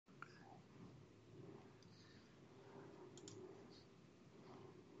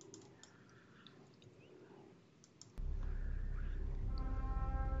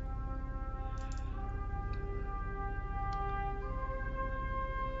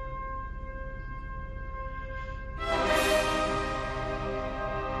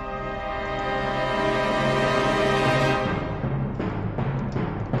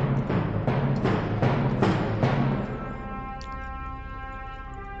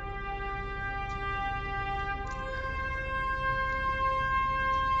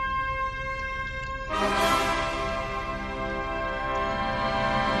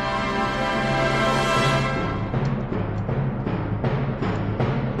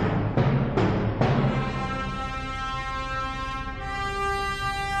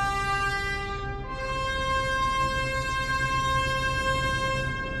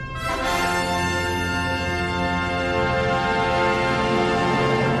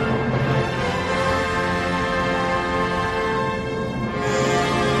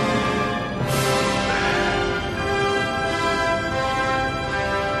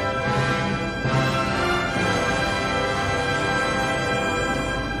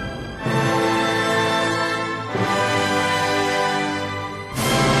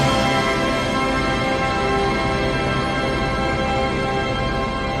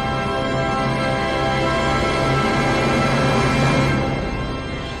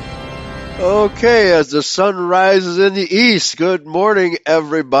Okay, as the sun rises in the east, good morning,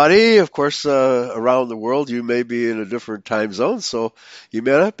 everybody. Of course, around the world, you may be in a different time zone, so you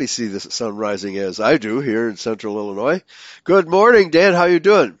may not be see the sun rising as I do here in central Illinois. Good morning, Dan. How you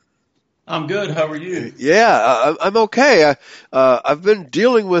doing? I'm good. How are you? Yeah, I'm okay. I've been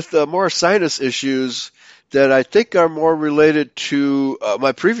dealing with more sinus issues that I think are more related to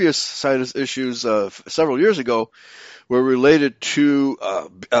my previous sinus issues several years ago were related to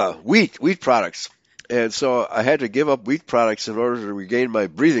wheat products. And so I had to give up wheat products in order to regain my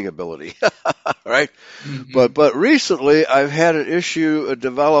breathing ability, right? Hmm. But recently I've had an issue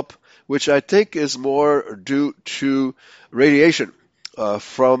develop, which I think is more due to radiation,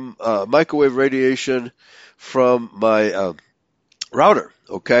 from microwave radiation from my router.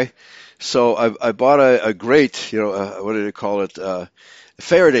 Okay, so I bought a grate, what do they call it?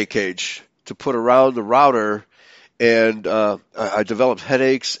 Faraday cage to put around the router, and I developed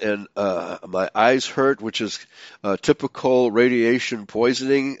headaches and my eyes hurt, which is typical radiation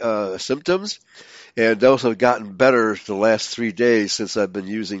poisoning symptoms. And those have gotten better the last 3 days since I've been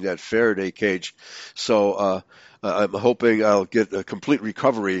using that Faraday cage. So I'm hoping I'll get a complete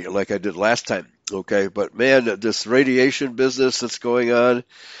recovery like I did last time. Okay, but man, this radiation business that's going on,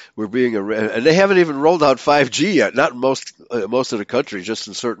 and they haven't even rolled out 5G yet. Not in most of the country, just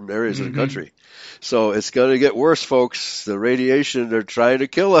in certain areas of the Hmm. country. So it's going to get worse, folks. The radiation, they're trying to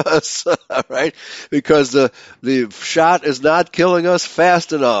kill us, right? Because the shot is not killing us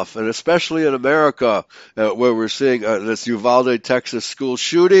fast enough, and especially in America, where we're seeing this Uvalde, Texas school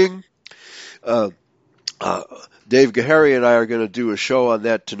shooting. Uh, uh, Dave Gahary and I are going to do a show on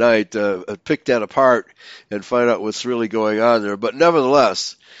that tonight, pick that apart and find out what's really going on there. But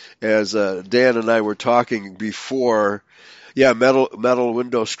nevertheless, as Dan and I were talking before, yeah, metal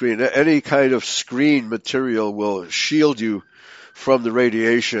window screen, any kind of screen material will shield you from the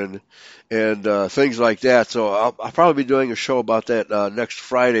radiation and things like that. So I'll probably be doing a show about that next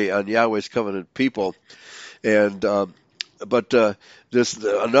Friday on Yahweh's Covenant People. And but this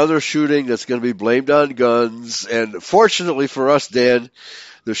another shooting that's going to be blamed on guns. And fortunately for us, Dan,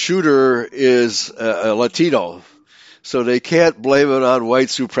 the shooter is a Latino, so they can't blame it on white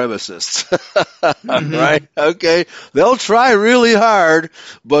supremacists. Hmm. Right? Okay. They'll try really hard,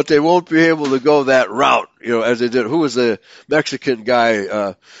 but they won't be able to go that route, as they did. Who was the Mexican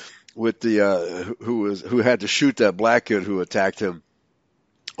guy with the who had to shoot that black kid who attacked him?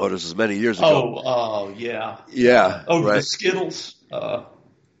 Oh, this was many years ago. Yeah. Yeah, Over the right. Skittles,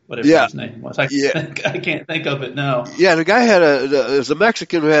 whatever Yeah, his name was. I yeah, I can't think of it now. yeah. The guy it was a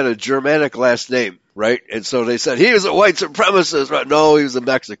Mexican who had a Germanic last name, right? And so they said he was a white supremacist, right? No, he was a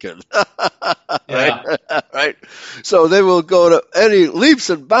Mexican, right? Yeah. Right. So they will go to any leaps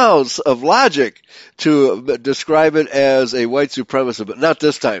and bounds of logic to describe it as a white supremacist, but not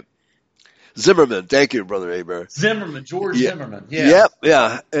this time. Zimmerman, thank you, Brother Aber. Zimmerman, George Yeah. Zimmerman. Yeah. Yep,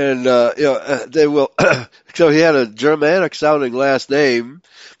 yeah, and they will. So he had a Germanic sounding last name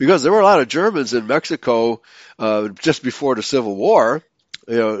because there were a lot of Germans in Mexico just before the Civil War.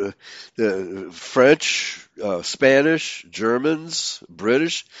 The French, Spanish, Germans,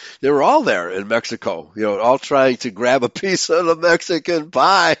 British, they were all there in Mexico. All trying to grab a piece of the Mexican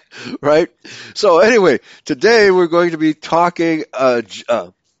pie, right? So anyway, today we're going to be talking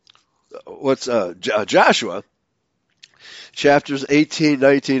Joshua. Chapters 18,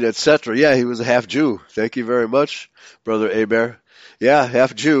 19, etc. Yeah, he was a half Jew. Thank you very much, Brother Aber. Yeah,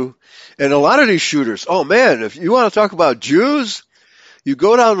 half Jew. And a lot of these shooters, oh man, if you want to talk about Jews, you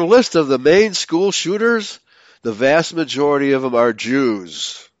go down the list of the main school shooters, the vast majority of them are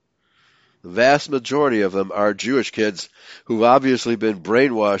Jews. The vast majority of them are Jewish kids who've obviously been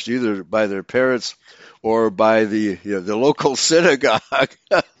brainwashed either by their parents or by the local synagogue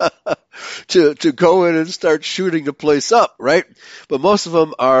to go in and start shooting the place up, right? But most of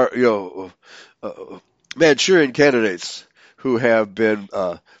them are Manchurian candidates who have been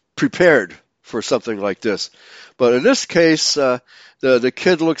prepared for something like this. But in this case, the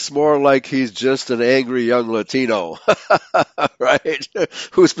kid looks more like he's just an angry young Latino, right?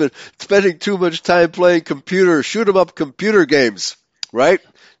 Who's been spending too much time playing shoot 'em up computer games, right?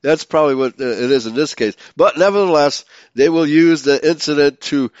 That's probably what it is in this case. But nevertheless, they will use the incident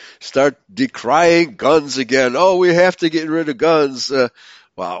to start decrying guns again. Oh, we have to get rid of guns.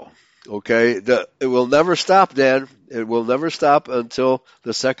 Wow. Okay. It will never stop, Dan. It will never stop until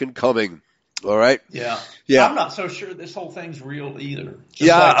the second coming. All right. Yeah. Yeah. I'm not so sure this whole thing's real either. Just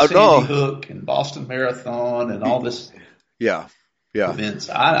Yeah. like I Sandy know. Hook and Boston Marathon and all this Yeah. Yeah. events.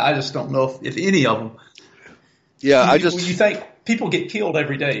 I just don't know if any of them. Yeah. You think people get killed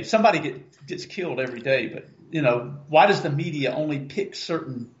every day. Somebody gets killed every day, but why does the media only pick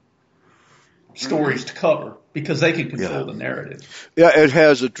certain stories to cover because they can Yeah. control the narrative. Yeah, it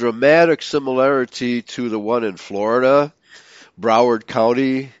has a dramatic similarity to the one in Florida, Broward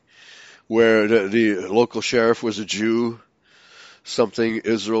County, where the local sheriff was a Jew. Something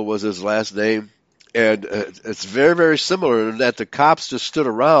Israel was his last name. And it's very, very similar in that the cops just stood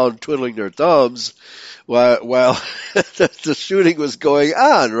around twiddling their thumbs while the shooting was going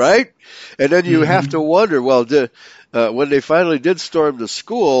on, right? And then you have to wonder, well, when they finally did storm the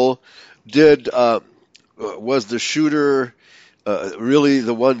school, was the shooter really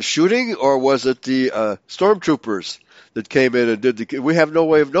the one shooting, or was it the stormtroopers that came in and did we have no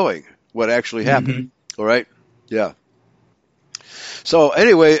way of knowing what actually happened. All right? Yeah. So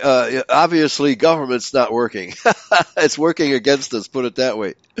anyway, obviously government's not working. It's working against us, put it that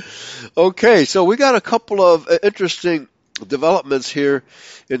way. Okay, so we got a couple of interesting developments here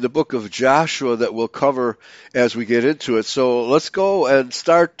in the book of Joshua that we'll cover as we get into it. So let's go and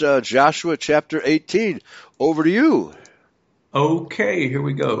start Joshua chapter 18. Over to you. Okay, here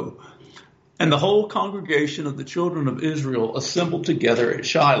we go. And the whole congregation of the children of Israel assembled together at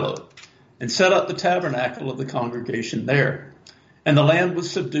Shiloh and set up the tabernacle of the congregation there. And the land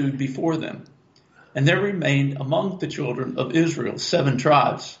was subdued before them. And there remained among the children of Israel 7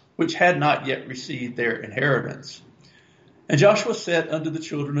 tribes, which had not yet received their inheritance. And Joshua said unto the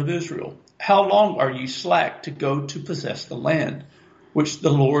children of Israel, How long are ye slack to go to possess the land, which the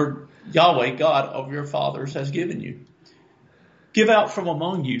Lord Yahweh God of your fathers has given you? Give out from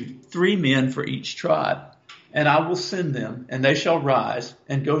among you 3 men for each tribe, and I will send them, and they shall rise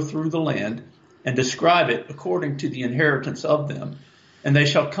and go through the land, and describe it according to the inheritance of them, and they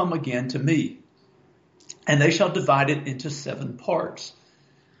shall come again to me. And they shall divide it into 7 parts.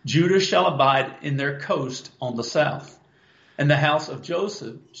 Judah shall abide in their coast on the south, and the house of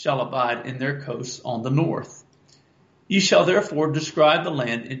Joseph shall abide in their coasts on the north. Ye shall therefore describe the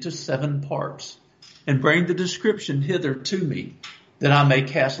land into 7 parts, and bring the description hither to me, that I may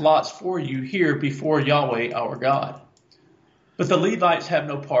cast lots for you here before Yahweh our God. But the Levites have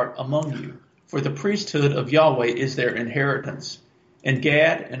no part among you, for the priesthood of Yahweh is their inheritance. And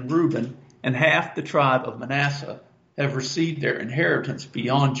Gad and Reuben and half the tribe of Manasseh have received their inheritance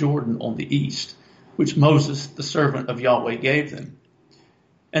beyond Jordan on the east, which Moses, the servant of Yahweh, gave them.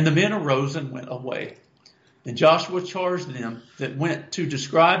 And the men arose and went away. And Joshua charged them that went to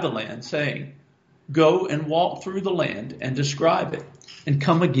describe the land, saying, Go and walk through the land and describe it, and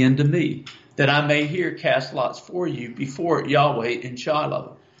come again to me, that I may here cast lots for you before Yahweh in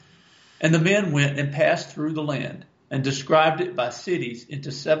Shiloh. And the men went and passed through the land, and described it by cities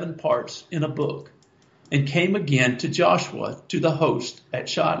into 7 parts in a book, and came again to Joshua to the host at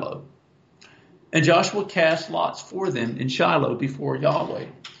Shiloh. And Joshua cast lots for them in Shiloh before Yahweh.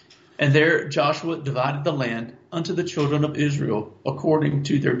 And there Joshua divided the land unto the children of Israel according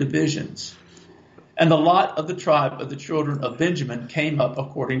to their divisions. And the lot of the tribe of the children of Benjamin came up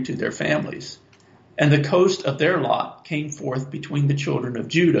according to their families. And the coast of their lot came forth between the children of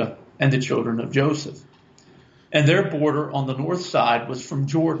Judah and the children of Joseph. And their border on the north side was from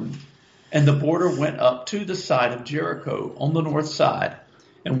Jordan, and the border went up to the side of Jericho on the north side,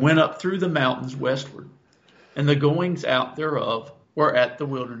 and went up through the mountains westward. And the goings out thereof were at the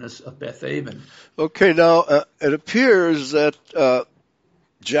wilderness of Bethaven. Okay, now it appears that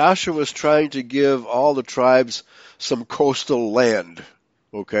Joshua was trying to give all the tribes some coastal land,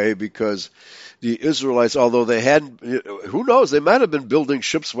 okay, because the Israelites, although they hadn't, who knows, they might have been building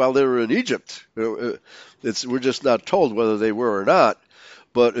ships while they were in Egypt. We're just not told whether they were or not.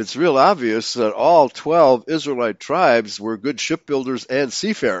 But it's real obvious that all 12 Israelite tribes were good shipbuilders and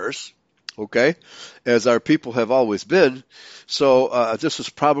seafarers, okay, as our people have always been. So this was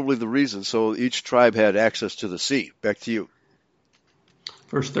probably the reason. So each tribe had access to the sea. Back to you.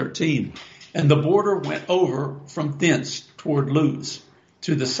 Verse 13. And the border went over from thence toward Luz,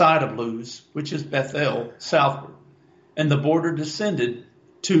 to the side of Luz, which is Bethel, southward. And the border descended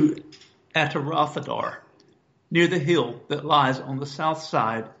to Atarothadar, near the hill that lies on the south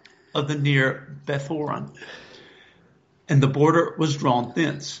side of the near Bethoron. And the border was drawn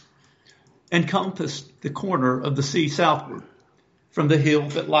thence, and compassed the corner of the sea southward, from the hill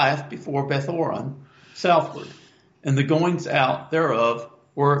that lieth before Bethoron, southward. And the goings out thereof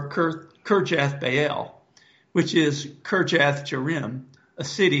were Kirjath Baal, which is Kirjath Jearim, a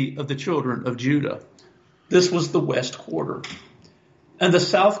city of the children of Judah. This was the west quarter. And the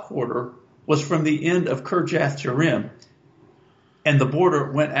south quarter was from the end of Kirjath Jearim, and the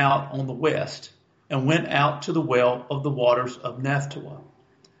border went out on the west, and went out to the well of the waters of Naphtali.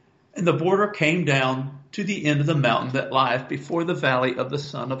 And the border came down to the end of the mountain that lieth before the valley of the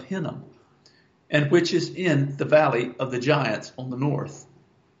son of Hinnom, and which is in the valley of the giants on the north.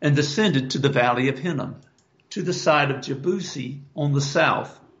 and descended to the valley of Hinnom, to the side of Jebusi on the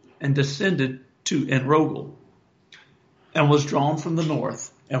south, and descended to Enrogel, and was drawn from the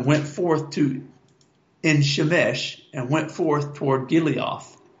north, and went forth to En-shemesh, and went forth toward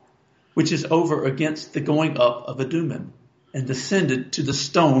Gileath, which is over against the going up of Adumim, and descended to the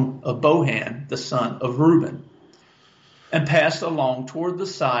stone of Bohan, the son of Reuben, and passed along toward the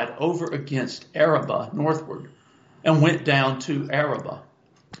side over against Arabah northward, and went down to Arabah.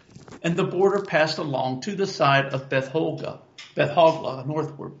 And the border passed along to the side of Beth-hogla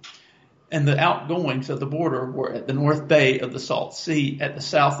northward. And the outgoings of the border were at the north bay of the Salt Sea at the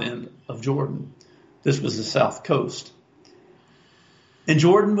south end of Jordan. This was the south coast. And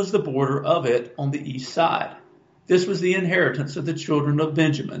Jordan was the border of it on the east side. This was the inheritance of the children of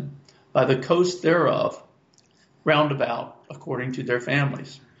Benjamin by the coast thereof, round about according to their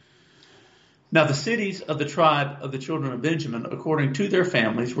families. Now the cities of the tribe of the children of Benjamin according to their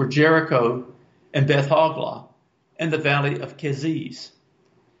families were Jericho and Beth-hogla and the valley of Keziz,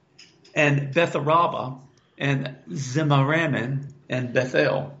 and Beth-arabah and Zemaramin and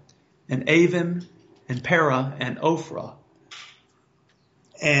Bethel, and Avim and Para and Ophrah,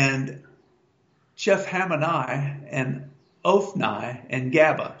 and Chephhamani and Ophni and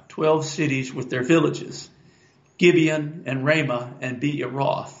Gaba, 12 cities with their villages, Gibeon and Ramah and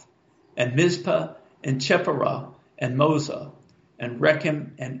Beeroth, and Mizpah and Chephirah and Moza, and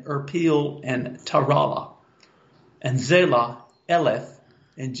Rechem and Erpil and Tarala, and Zelah, Eleth,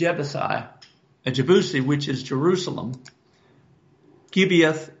 and Jebusi, which is Jerusalem,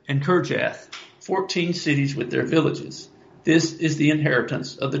 Gibeath and Kirjath, 14 cities with their villages. This is the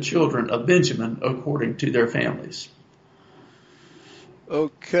inheritance of the children of Benjamin according to their families.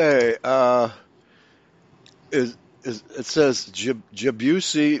 Okay. It says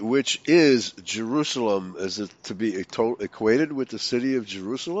Jebusi, which is Jerusalem. Is it to be equated with the city of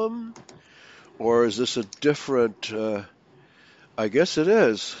Jerusalem? Or is this a different... I guess it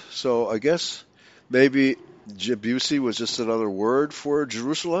is. So I guess maybe Jebusi was just another word for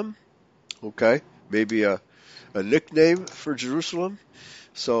Jerusalem. Okay. Maybe a nickname for Jerusalem.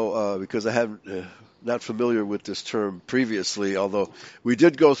 So because I haven't... not familiar with this term previously, although we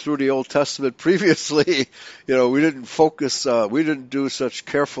did go through the Old Testament previously. We didn't focus, we didn't do such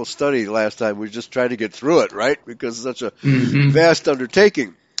careful study last time. We just tried to get through it, right? Because it's such a vast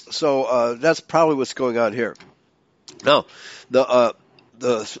undertaking. So that's probably what's going on here. Now, the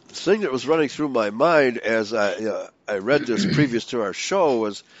thing that was running through my mind as I read this previous to our show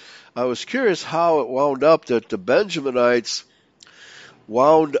was I was curious how it wound up that the Benjaminites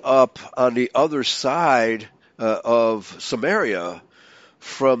wound up on the other side of Samaria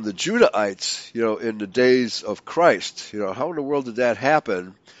from the Judahites, in the days of Christ. How in the world did that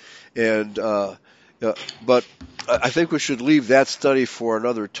happen? And but I think we should leave that study for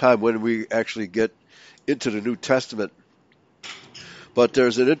another time when we actually get into the New Testament. But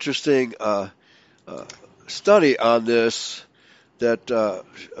there's an interesting study on this that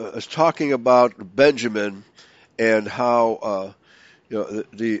is talking about Benjamin and how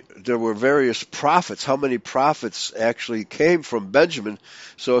there were various prophets. How many prophets actually came from Benjamin?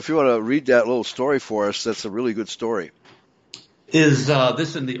 So if you want to read that little story for us, that's a really good story. Is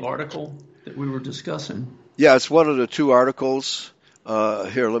this in the article that we were discussing? Yeah, it's one of the two articles.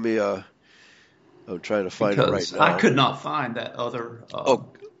 Here, let me... I'm trying to find it right now. I could not find that other... Oh,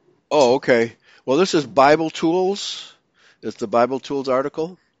 okay. Well, this is Bible Tools. It's the Bible Tools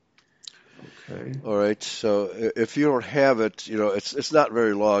article. Okay. All right. So if you don't have it, it's not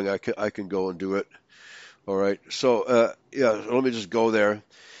very long. I can go and do it. All right. So let me just go there.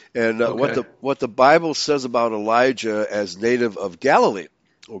 And okay. what the Bible says about Elijah as native of Galilee.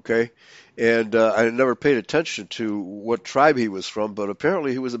 Okay. And I never paid attention to what tribe he was from, but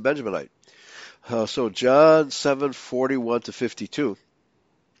apparently he was a Benjaminite. So John 7:41 to 52.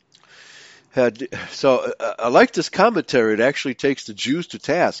 I like this commentary. It actually takes the Jews to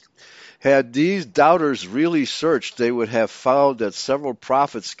task. Had these doubters really searched, they would have found that several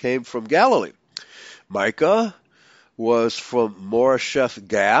prophets came from Galilee. Micah was from Moresheth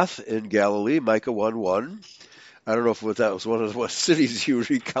Gath in Galilee, Micah 1:1. I don't know if that was one of the cities you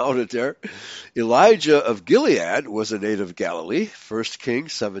recounted there. Elijah of Gilead was a native of Galilee, 1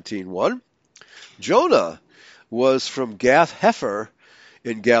 Kings 17:1. Jonah was from Gath Hepher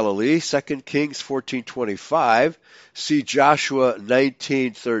in Galilee, 2 Kings 14:25. See Joshua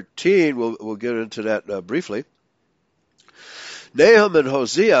 19:13. We'll get into that briefly. Nahum and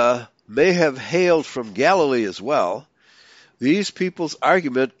Hosea may have hailed from Galilee as well. These people's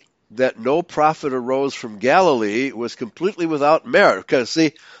argument that no prophet arose from Galilee was completely without merit. Because,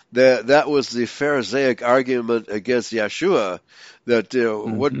 see, that was the Pharisaic argument against Yeshua, that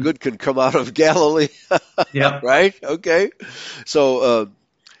what Mm-hmm. good can come out of Galilee, Yep. right? Okay. So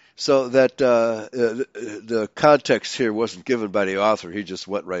that the context here wasn't given by the author. He just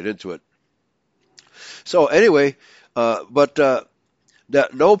went right into it. So anyway, but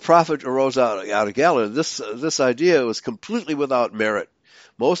that no prophet arose out of Galilee. This idea was completely without merit.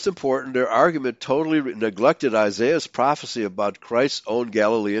 Most important, their argument totally neglected Isaiah's prophecy about Christ's own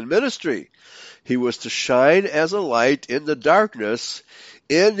Galilean ministry. He was to shine as a light in the darkness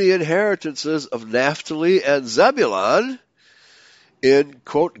in the inheritances of Naphtali and Zebulun, in,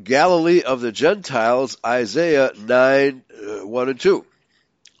 quote, Galilee of the Gentiles, Isaiah 9, 1 and 2.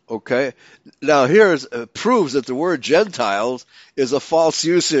 Okay? Now here proves that the word Gentiles is a false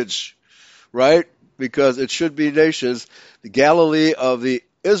usage, right? Because it should be nations, the Galilee of the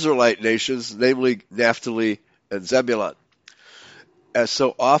Israelite nations, namely Naphtali and Zebulun. As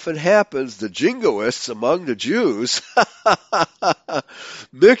so often happens, the jingoists among the Jews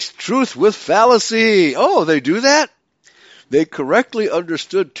mix truth with fallacy. Oh, they do that? They correctly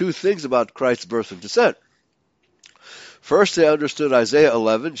understood two things about Christ's birth and descent. First, they understood Isaiah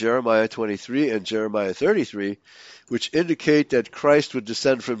 11, Jeremiah 23, and Jeremiah 33, which indicate that Christ would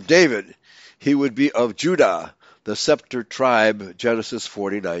descend from David. He would be of Judah, the scepter tribe, Genesis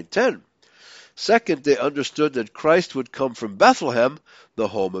 49:10. Second, they understood that Christ would come from Bethlehem, the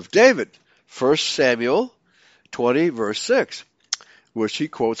home of David. 1 Samuel 20, verse 6, which he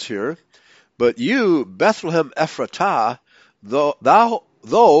quotes here. But you, Bethlehem Ephratah, though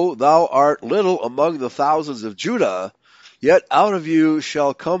thou art little among the thousands of Judah, yet out of you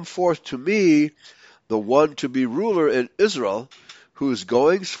shall come forth to me the one to be ruler in Israel, whose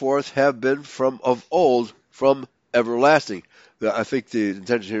goings forth have been from of old, from everlasting. I think the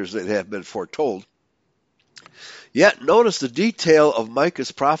intention here is that they have been foretold. Yet notice the detail of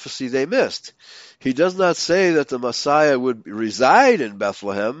Micah's prophecy they missed. He does not say that the Messiah would reside in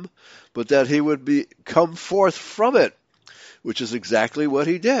Bethlehem, but that he would come forth from it, which is exactly what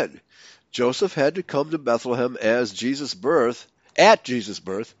he did. Joseph had to come to Bethlehem at Jesus' birth,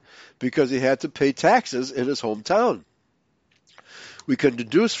 because he had to pay taxes in his hometown. We can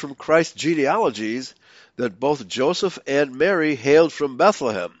deduce from Christ's genealogies that both Joseph and Mary hailed from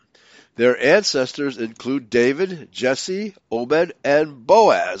Bethlehem. Their ancestors include David, Jesse, Obed, and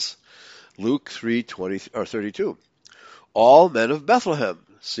Boaz. Luke 3:32. All men of Bethlehem.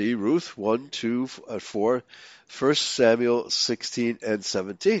 See Ruth 1, 2, 4, 1 Samuel 16 and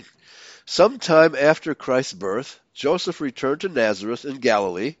 17. Sometime after Christ's birth, Joseph returned to Nazareth in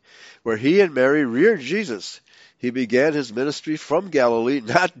Galilee, where he and Mary reared Jesus. He began his ministry from Galilee,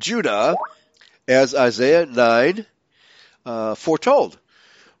 not Judah, as Isaiah 9 foretold.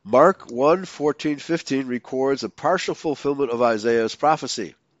 Mark 1, 14, 15 records a partial fulfillment of Isaiah's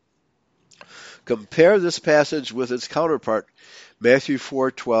prophecy. Compare this passage with its counterpart, Matthew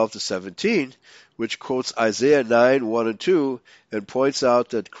 4, 12 to 17, which quotes Isaiah 9, 1 and 2, and points out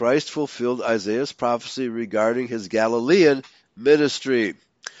that Christ fulfilled Isaiah's prophecy regarding his Galilean ministry.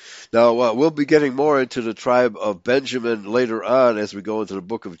 Now, we'll be getting more into the tribe of Benjamin later on as we go into the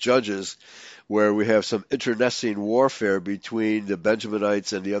book of Judges, where we have some internecine warfare between the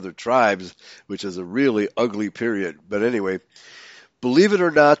Benjaminites and the other tribes, which is a really ugly period. But anyway, believe it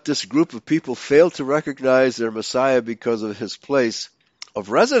or not, this group of people failed to recognize their Messiah because of his place of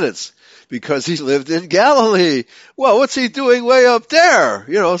residence, because he lived in Galilee. Well, what's he doing way up there?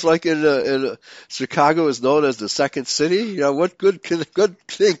 It's like in Chicago is known as the second city. What good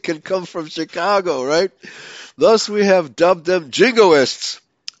thing can come from Chicago, right? Thus we have dubbed them jingoists,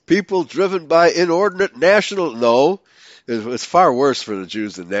 people driven by inordinate No, it's far worse for the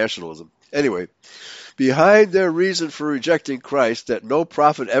Jews than nationalism. Anyway, behind their reason for rejecting Christ, that no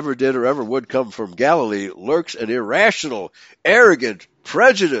prophet ever did or ever would come from Galilee, lurks an irrational, arrogant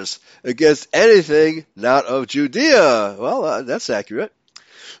prejudice against anything not of Judea. Well, that's accurate.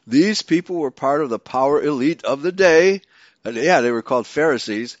 These people were part of the power elite of the day, and they were called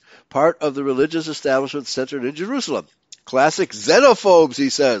Pharisees, part of the religious establishment centered in Jerusalem. Classic xenophobes, he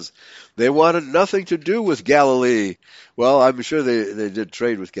says. They wanted nothing to do with Galilee. Well, I'm sure they did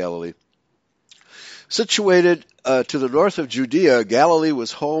trade with Galilee. Situated to the north of Judea, Galilee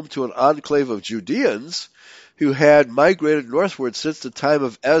was home to an enclave of Judeans who had migrated northward since the time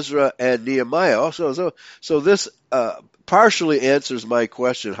of Ezra and Nehemiah. So this partially answers my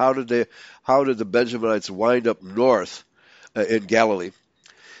question: how did the Benjaminites wind up north in Galilee?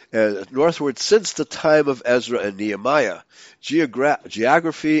 northward since the time of Ezra and Nehemiah.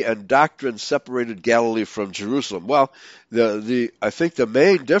 Geography and doctrine separated Galilee from Jerusalem. Well, I think the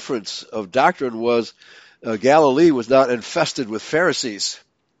main difference of doctrine was Galilee was not infested with Pharisees.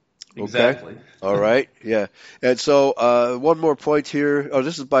 Okay? Exactly. All right. Yeah. And so one more point here. Oh,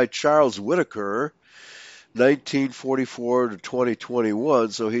 this is by Charles Whitaker, 1944 to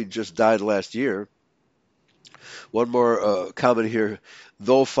 2021. So he just died last year. One more comment here.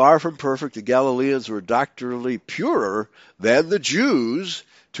 Though far from perfect, the Galileans were doctrinally purer than the Jews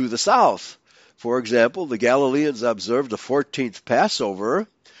to the south. For example, the Galileans observed the 14th Passover,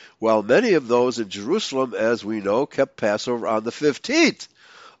 while many of those in Jerusalem, as we know, kept Passover on the 15th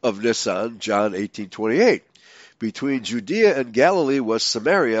of Nisan, John 18:28. Between Judea and Galilee was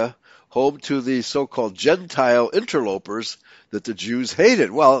Samaria, home to the so-called Gentile interlopers that the Jews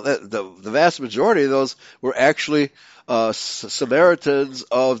hated. Well, the vast majority of those were actually Samaritans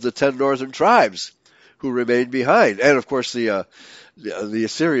of the 10 northern tribes who remained behind. And, of course, the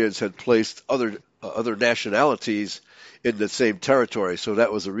Assyrians had placed other nationalities in the same territory, so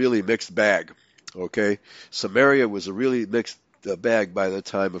that was a really mixed bag. Okay? Samaria was a really mixed bag by the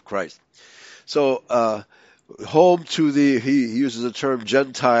time of Christ. So, home to he uses the term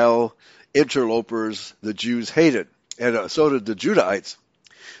Gentile interlopers the Jews hated. And so did the Judahites,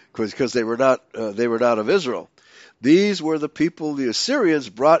 because they were not of Israel. These were the people the Assyrians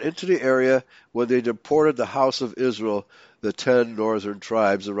brought into the area when they deported the house of Israel, the 10 northern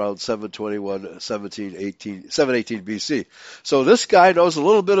tribes, around 718 BC. So this guy knows a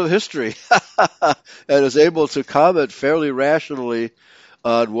little bit of history and is able to comment fairly rationally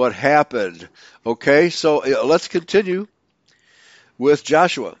on what happened. Okay, so let's continue with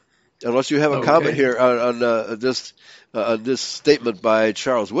Joshua. Unless you have a comment here on this statement by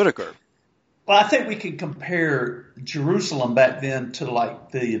Charles Whitaker. Well, I think we can compare Jerusalem back then to like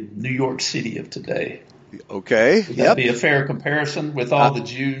the New York City of today. Okay. Would that be a fair comparison with all the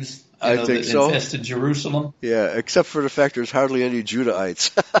Jews I think so. infested Jerusalem? Yeah, except for the fact there's hardly any Judahites.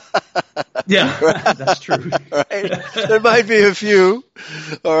 Yeah, right? That's true. Right? There might be a few.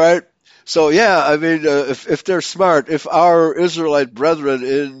 All right. So, yeah, I mean, if they're smart, if our Israelite brethren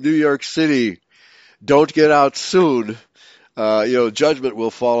in New York City don't get out soon, judgment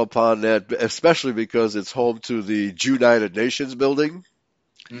will fall upon that, especially because it's home to the United Nations building.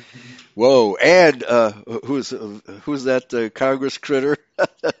 Mm-hmm. Whoa. And who's that Congress critter?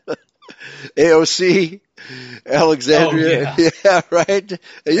 AOC, Alexandria. Oh, yeah, right? And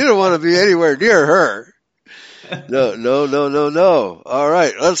you don't want to be anywhere near her. No. All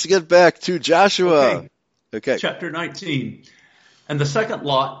right, let's get back to Joshua. Okay. Chapter 19. And the second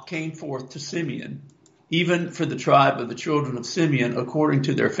lot came forth to Simeon, even for the tribe of the children of Simeon according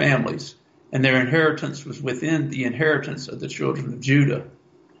to their families, and their inheritance was within the inheritance of the children of Judah.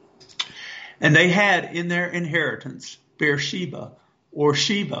 And they had in their inheritance Beersheba, or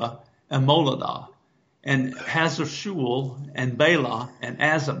Sheba, and Moladah, and Hazar-Shual, and Bela, and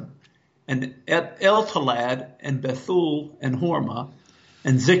Azam, and El-Talad, and Bethul, and Hormah,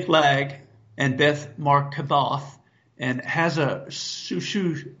 and Ziklag, and Beth-Markaboth, and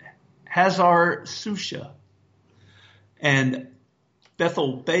Hazar-Susha, and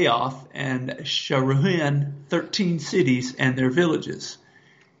Bethel-Baoth, and Sharuhen, 13 cities and their villages,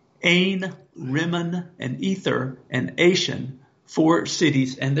 Ain, Rimmon, and Ether, and Ashan, 4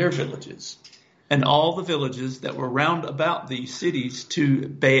 cities and their villages, and all the villages that were round about these cities to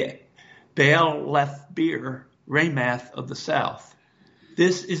Baal-Lethbeer, Ramath of the south.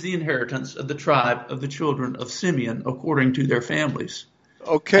 This is the inheritance of the tribe of the children of Simeon according to their families.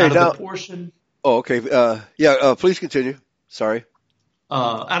 Okay, now. Please continue. Sorry.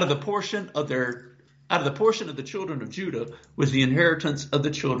 Out of the portion of the children of Judah was the inheritance of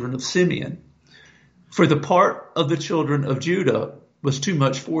the children of Simeon. For the part of the children of Judah was too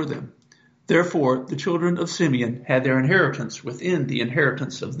much for them. Therefore, the children of Simeon had their inheritance within the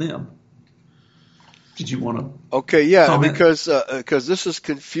inheritance of them. Did you want to? Okay, yeah, comment? because this is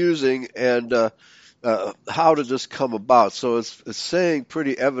confusing, and how did this come about? So it's saying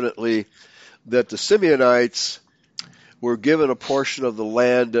pretty evidently that the Simeonites were given a portion of the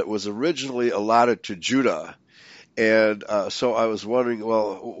land that was originally allotted to Judah. And so I was wondering,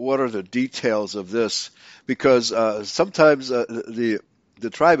 well, what are the details of this? Because sometimes the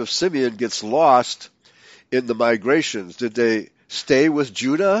tribe of Simeon gets lost in the migrations. Did they stay with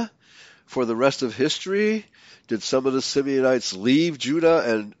Judah for the rest of history? Did some of the Simeonites leave Judah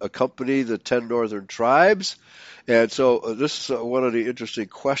and accompany the 10 northern tribes? And so this is one of the interesting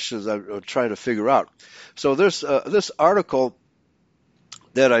questions I'm trying to figure out. So there's this article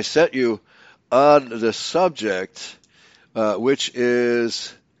that I sent you on the subject, which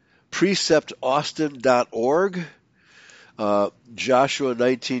is preceptaustin.org, Joshua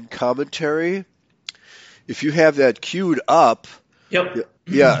 19 commentary. If you have that queued up, Yep.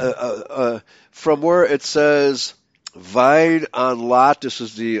 from where it says Vine on Lot, this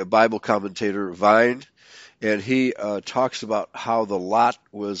is the Bible commentator Vine, and he talks about how the lot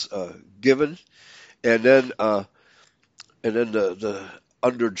was given, and then the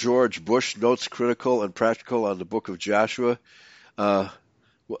under George Bush, notes critical and practical on the book of Joshua.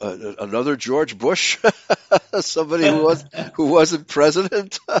 Another George Bush, somebody who wasn't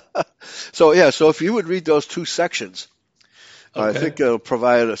president. So if you would read those two sections, Okay. I think it'll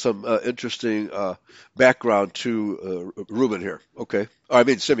provide some interesting background to Reuben here. Okay,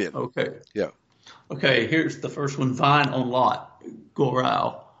 Simeon. Okay. Yeah. Okay, here's the first one, Vine on Lot,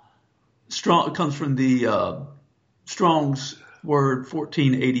 Goral. It comes from the Strong's word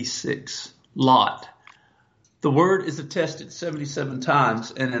 1486, Lot. The word is attested 77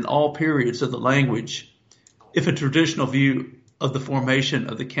 times and in all periods of the language, if a traditional view of the formation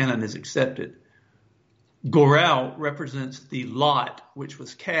of the canon is accepted. Goral represents the lot which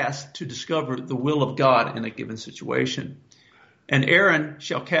was cast to discover the will of God in a given situation. And Aaron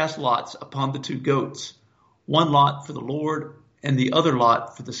shall cast lots upon the two goats, one lot for the Lord and the other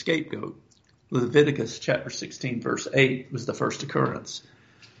lot for the scapegoat. Leviticus chapter 16, verse 8 was the first occurrence.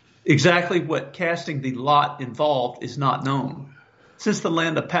 Exactly what casting the lot involved is not known. Since the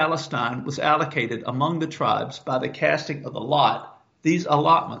land of Palestine was allocated among the tribes by the casting of the lot, these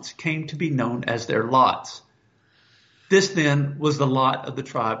allotments came to be known as their lots. This then was the lot of the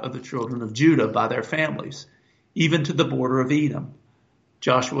tribe of the children of Judah by their families, even to the border of Edom.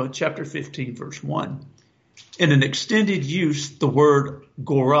 Joshua chapter 15, verse 1. In an extended use, the word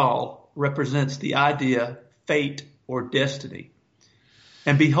goral represents the idea, fate, or destiny.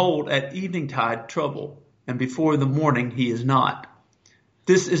 And behold, at eventide trouble, and before the morning he is not.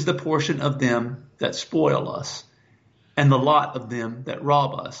 This is the portion of them that spoil us, and the lot of them that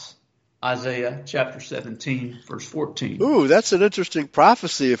rob us. Isaiah chapter 17, verse 14. Ooh, that's an interesting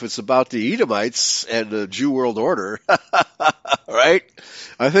prophecy if it's about the Edomites and the Jew world order. Right?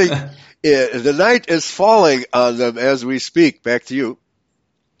 I think the night is falling on them as we speak. Back to you.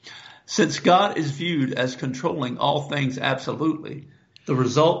 Since God is viewed as controlling all things absolutely, the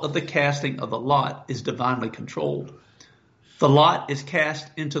result of the casting of the lot is divinely controlled. The lot is cast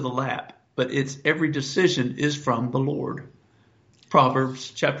into the lap, but its every decision is from the Lord.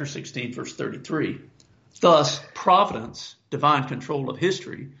 Proverbs chapter 16, verse 33. Thus, providence, divine control of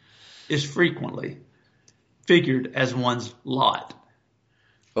history, is frequently figured as one's lot.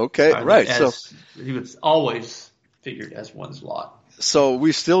 Okay, right. So he was always figured as one's lot. So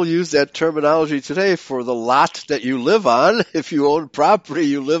we still use that terminology today for the lot that you live on. If you own property,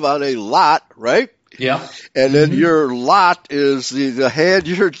 you live on a lot, right? Yeah. And then your lot is the hand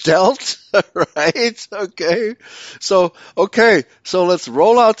you're dealt, right? Okay. So let's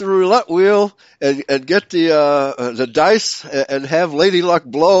roll out the roulette wheel and get the dice and have Lady Luck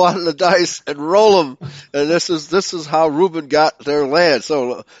blow on the dice and roll them. And this is how Reuben got their land.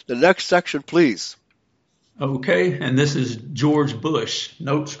 So the next section, please. Okay, and this is George Bush,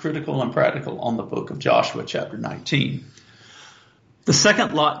 Notes Critical and Practical on the book of Joshua, chapter 19. The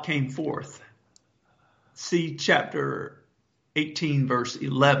second lot came forth. See chapter 18, verse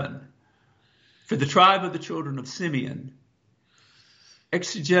 11. For the tribe of the children of Simeon,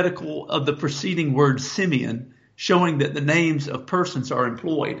 exegetical of the preceding word Simeon, showing that the names of persons are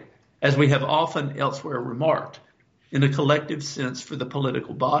employed, as we have often elsewhere remarked, in a collective sense for the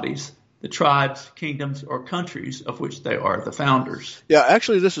political bodies, the tribes, kingdoms, or countries of which they are the founders. Yeah,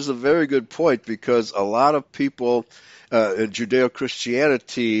 actually, this is a very good point because a lot of people in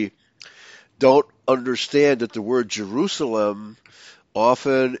Judeo-Christianity don't understand that the word Jerusalem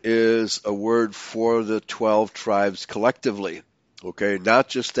often is a word for the 12 tribes collectively, okay? Not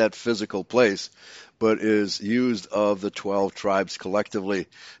just that physical place, but is used of the 12 tribes collectively.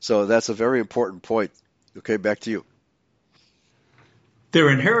 So that's a very important point. Okay, back to you. Their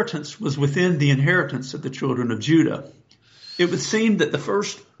inheritance was within the inheritance of the children of Judah. It would seem that the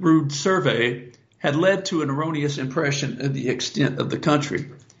first rude survey had led to an erroneous impression of the extent of the country.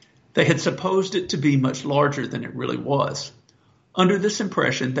 They had supposed it to be much larger than it really was. Under this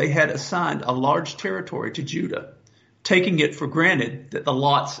impression, they had assigned a large territory to Judah, taking it for granted that the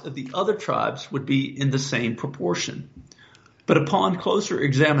lots of the other tribes would be in the same proportion. But upon closer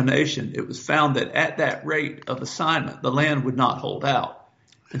examination, it was found that at that rate of assignment, the land would not hold out,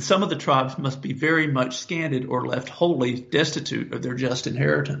 and some of the tribes must be very much scanted or left wholly destitute of their just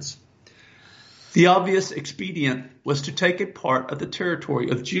inheritance. The obvious expedient was to take a part of the territory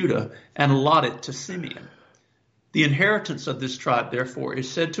of Judah and allot it to Simeon. The inheritance of this tribe, therefore,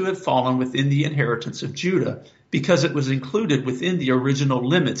 is said to have fallen within the inheritance of Judah because it was included within the original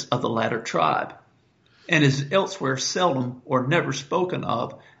limits of the latter tribe, and is elsewhere seldom or never spoken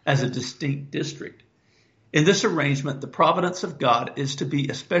of as a distinct district. In this arrangement, the providence of God is to be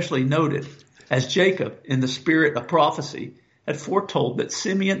especially noted, as Jacob, in the spirit of prophecy, had foretold that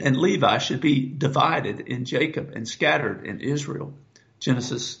Simeon and Levi should be divided in Jacob and scattered in Israel.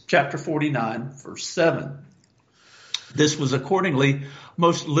 Genesis chapter 49, verse 7. This was accordingly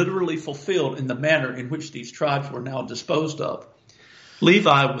most literally fulfilled in the manner in which these tribes were now disposed of.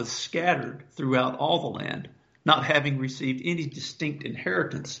 Levi was scattered throughout all the land, not having received any distinct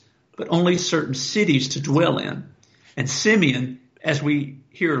inheritance, but only certain cities to dwell in. And Simeon, as we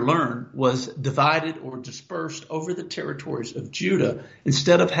here learn, was divided or dispersed over the territories of Judah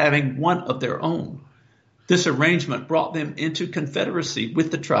instead of having one of their own. This arrangement brought them into confederacy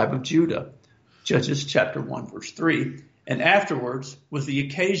with the tribe of Judah. Judges chapter 1, verse 3, and afterwards was the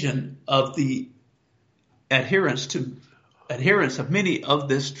occasion of the adherence of many of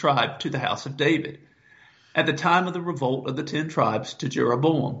this tribe to the house of David, at the time of the revolt of the 10 tribes to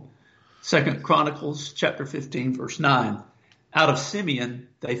Jeroboam. 2 Chronicles chapter 15, verse 9. Out of Simeon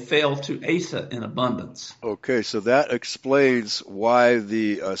they fell to Asa in abundance. Okay, so that explains why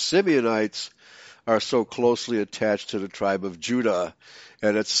the Simeonites are so closely attached to the tribe of Judah.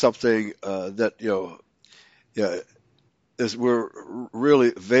 And it's something that, we're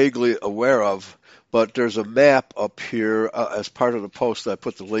really vaguely aware of. But there's a map up here as part of the post. I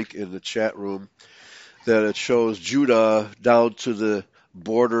put the link in the chat room that it shows Judah down to the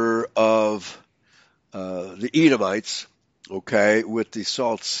border of the Edomites, okay, with the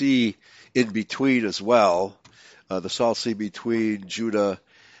Salt Sea in between as well, the Salt Sea between Judah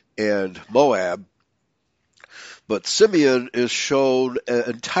and Moab. But Simeon is shown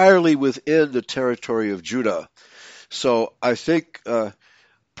entirely within the territory of Judah. So I think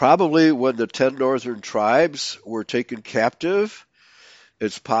probably when the 10 northern tribes were taken captive,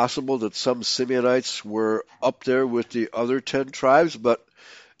 it's possible that some Simeonites were up there with the other 10 tribes, but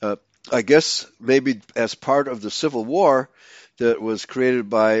I guess maybe as part of the civil war that was created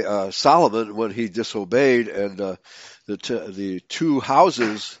by Solomon when he disobeyed, and the 2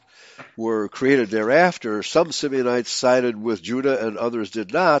 houses were created thereafter, some Simeonites sided with Judah and others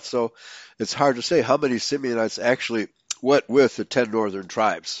did not, so it's hard to say how many Simeonites actually went with the 10 northern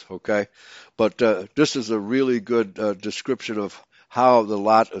tribes, okay? But this is a really good description of how the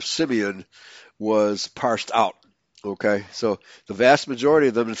lot of Simeon was parsed out, okay? So the vast majority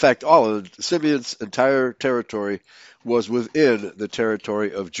of them, in fact, all of Simeon's entire territory was within the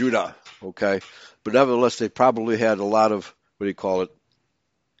territory of Judah, okay? But nevertheless, they probably had a lot of,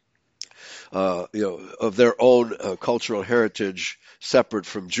 of their own cultural heritage separate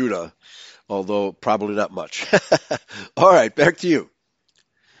from Judah, although probably not much. All right, back to you.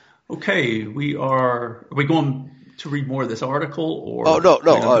 Okay, are we going to read more of this article, or no,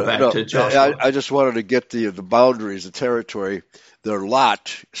 to Joshua? I just wanted to get the boundaries, the territory, their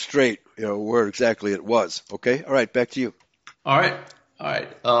lot straight, where exactly it was. Okay, all right, back to you. All right.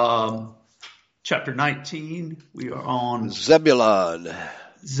 Chapter 19, we are on Zebulun,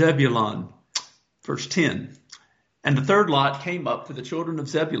 verse 10. And the third lot came up to the children of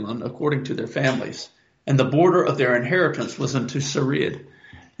Zebulun according to their families, and the border of their inheritance was unto Sarid,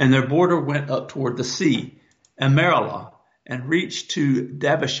 and their border went up toward the sea, and Maralah, and reached to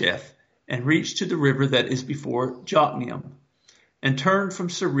Dabasheth, and reached to the river that is before Jokneam, and turned from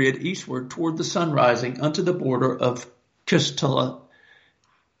Sarid eastward toward the sun rising unto the border of Kislathabor,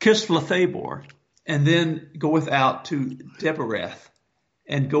 and then goeth out to Debereth,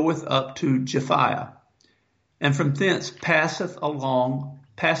 and goeth up to Japhiah, and from thence passeth on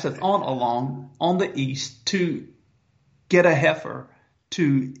along on the east to Gedahepher,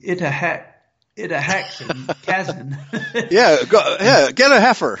 to Kazan. Get a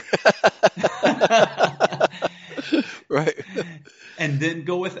heifer. Right. And then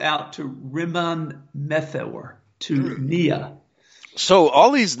goeth out to Rimmon Methor, to Nia. So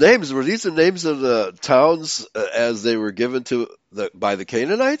all these names, were these the names of the towns as they were given by the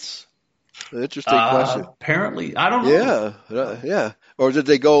Canaanites? An interesting question. Apparently, I don't know. Yeah. Or did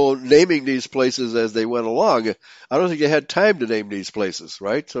they go naming these places as they went along? I don't think they had time to name these places,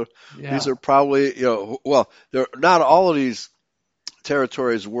 right? So these are probably, not all of these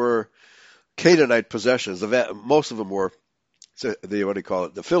territories were Canaanite possessions. Most of them were,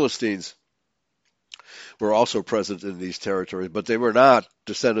 the Philistines were also present in these territories, but they were not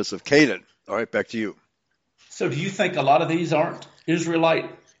descendants of Canaan. All right, back to you. So do you think a lot of these weren't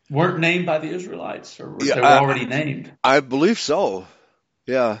named by the Israelites, or they were already named? I believe so.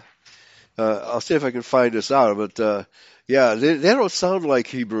 Yeah. I'll see if I can find this out. But yeah, they don't sound like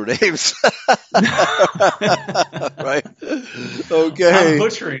Hebrew names, right? I'm Okay.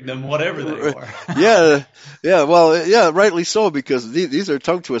 butchering them, whatever they are. Yeah, yeah. Well, yeah, rightly so because these are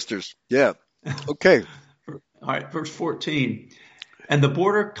tongue twisters. Yeah. Okay. All right, verse 14. And the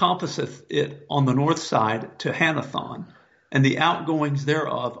border compasseth it on the north side to Hanathon, and the outgoings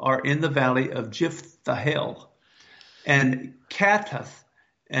thereof are in the valley of Jiphtahel, and Kattath,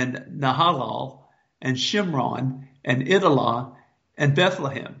 and Nahalal, and Shimron, and Idalah, and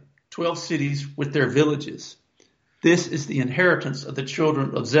Bethlehem, 12 cities with their villages. This is the inheritance of the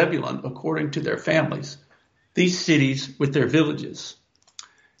children of Zebulun according to their families, these cities with their villages.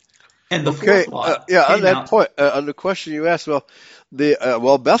 And the Okay. fourth lot Yeah. On came that out. point, on the question you asked, well,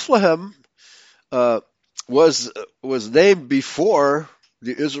 Bethlehem uh, was named before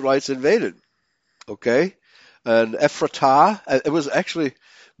the Israelites invaded. Okay, and Ephratah, it was actually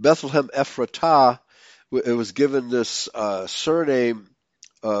Bethlehem Ephratah. It was given this surname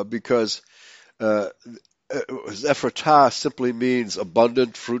because Ephratah simply means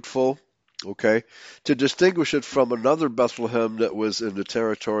abundant, fruitful. Okay, to distinguish it from another Bethlehem that was in the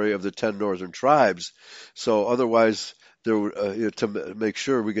territory of the 10 northern tribes. So otherwise, to make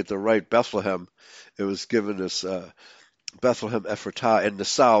sure we get the right Bethlehem, it was given this Bethlehem Ephratah in the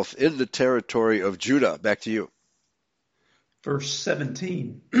south, in the territory of Judah. Back to you. Verse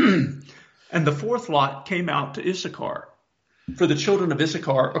 17. And the fourth lot came out to Issachar, for the children of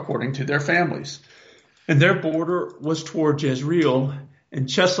Issachar according to their families. And their border was toward Jezreel, and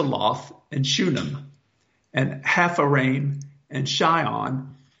Chesulloth, and Shunem, and Hapharaim, and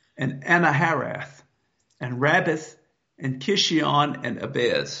Shion, and Anaharath, and Rabbith, and Kishion, and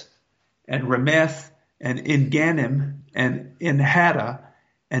Abez, and Rameth, and Engannim, and Enhada,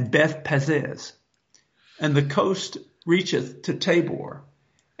 and Beth Pazez. And the coast reacheth to Tabor,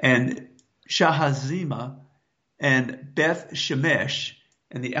 and Shahazima, and Beth Shemesh,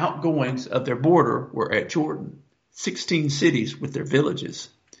 and the outgoings of their border were at Jordan, 16 cities with their villages.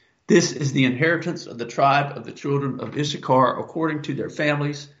 This is the inheritance of the tribe of the children of Issachar according to their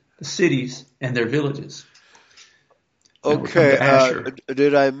families, the cities, and their villages. Okay,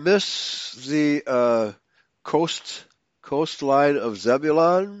 did I miss the coastline of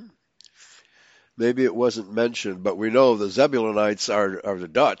Zebulun? Maybe it wasn't mentioned, but we know the Zebulunites are the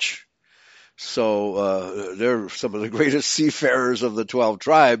Dutch. So they're some of the greatest seafarers of the 12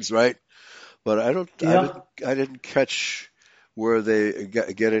 tribes, right? But I didn't catch where they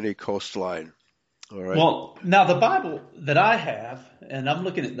get any coastline. All right. Well, now the Bible that I have, and I'm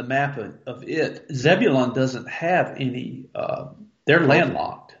looking at the map of it, Zebulun doesn't have any, they're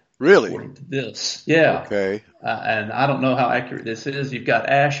landlocked. Really? According to this. Yeah. Okay. And I don't know how accurate this is. You've got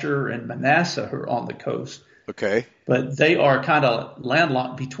Asher and Manasseh who are on the coast. Okay. But they are kind of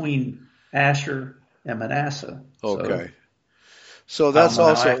landlocked between Asher and Manasseh. Okay. So that's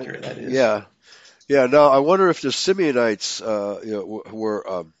also how accurate that is. Yeah. Yeah. Now I wonder if the Simeonites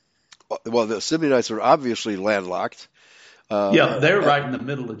were well, the Simeonites were obviously landlocked. Yeah, they're right in the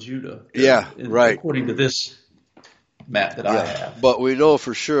middle of Judah. Right. According to this map that I have. But we know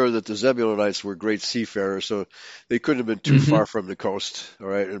for sure that the Zebulunites were great seafarers, so they couldn't have been too far from the coast, all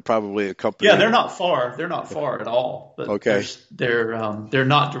right, and probably accompanied. Yeah, they're not far. They're not far at all. But okay. They're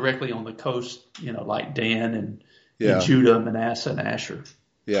not directly on the coast, like Dan and Judah, Manasseh, and Asher.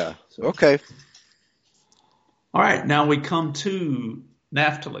 Yeah. So. Okay. All right, now we come to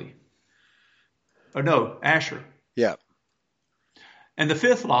Naphtali. Or no, Asher. Yeah. And the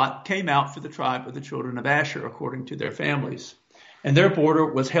fifth lot came out for the tribe of the children of Asher according to their families. And their border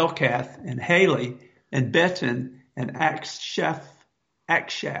was Helkath and Haley and Beton and Akshaph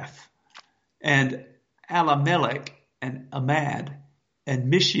and Alamelech and Amad and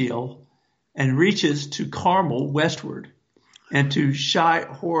Mishiel and reaches to Carmel westward and to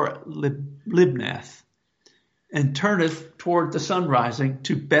Shai-hor-Libnath and turneth toward the sunrising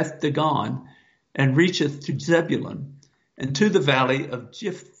to Beth Dagon and reacheth to Zebulun and to the valley of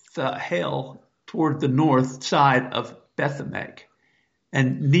Jiphtahel toward the north side of Bethemech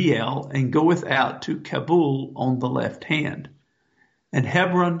and Neiel, and goeth out to Kabul on the left hand, and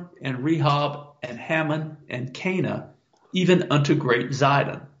Hebron and Rehob and Hammon and Cana, even unto great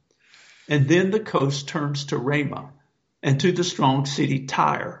Zidon. And then the coast turns to Ramah, and to the strong city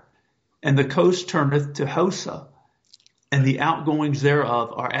Tyre, and the coast turneth to Hosa, and the outgoings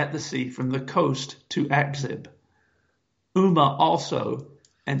thereof are at the sea from the coast to Akzib. Umah also,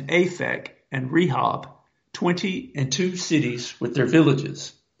 and Aphek, and Rehob, 22 cities with their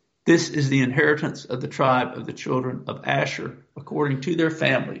villages. This is the inheritance of the tribe of the children of Asher, according to their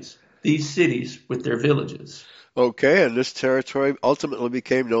families, these cities with their villages. Okay, and this territory ultimately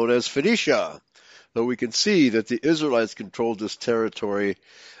became known as Phoenicia. So we can see that the Israelites controlled this territory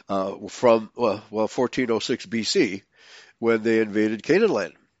from 1406 BC when they invaded Canaan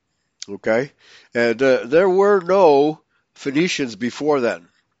land. Okay, and there were no Phoenicians before then,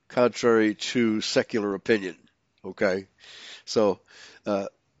 contrary to secular opinion. Okay, so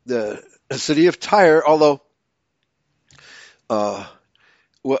the city of Tyre, although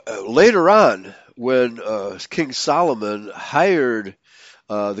later on, when King Solomon hired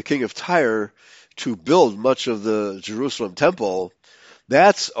the king of Tyre to build much of the Jerusalem temple,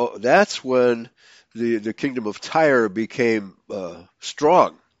 that's when the kingdom of Tyre became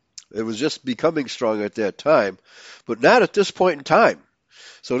strong. It was just becoming strong at that time, but not at this point in time.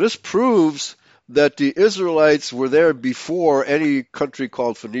 So this proves that the Israelites were there before any country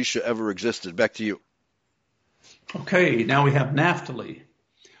called Phoenicia ever existed. Back to you. Okay, now we have Naphtali.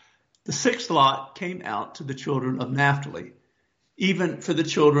 The sixth lot came out to the children of Naphtali, even for the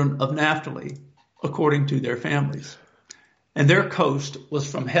children of Naphtali, according to their families. And their coast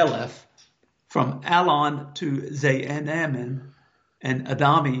was from Heleph, from Alon to Zaanannim, and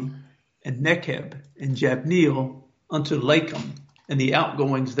Adami, and Nekeb, and Jabneel, unto Lakum, and the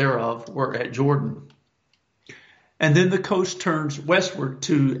outgoings thereof were at Jordan. And then the coast turns westward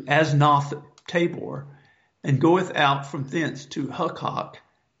to Aznoth Tabor, and goeth out from thence to Hukkok,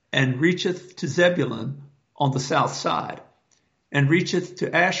 and reacheth to Zebulun on the south side, and reacheth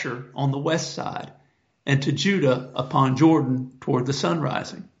to Asher on the west side, and to Judah upon Jordan toward the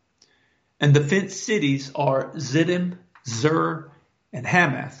sunrising. And the fenced cities are Ziddim, Zur, and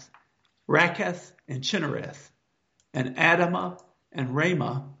Hamath, Raketh, and Chinnereth, and Adamah, and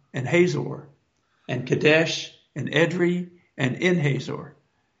Ramah, and Hazor, and Kadesh, and Edrei, and Enhazor,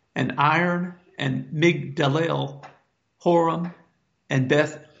 and Iron, and Migdalel, Horam, and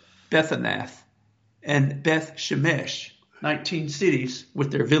Bethanath, and Beth Shemesh, 19 cities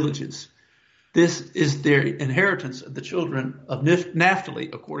with their villages. This is their inheritance of the children of Naphtali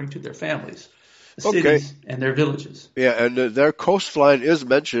according to their families, the cities and their villages. Yeah, and their coastline is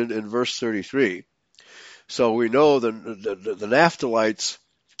mentioned in verse 33. So we know the Naphtalites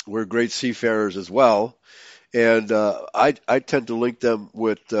were great seafarers as well. And I tend to link them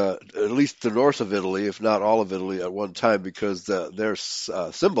with at least the north of Italy, if not all of Italy at one time, because their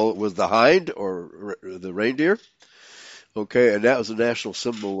symbol was the hind or the reindeer. Okay, and that was the national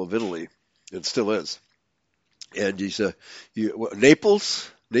symbol of Italy. It still is. And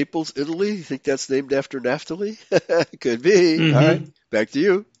Naples, Italy. You think that's named after Naphtali? Could be. Mm-hmm. All right, back to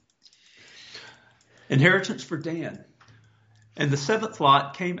you. Inheritance for Dan. And the seventh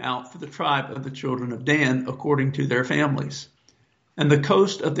lot came out for the tribe of the children of Dan according to their families. And the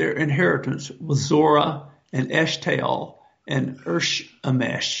coast of their inheritance was Zorah, and Eshtaol, and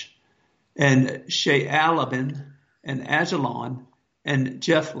Urshamesh, and Shealabin, and Ajalon, and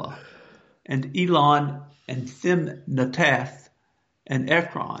Jephlah, and Elon, and Thimnatath, and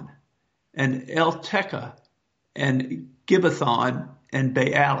Ekron, and Eltekeh, and Gibbethon, and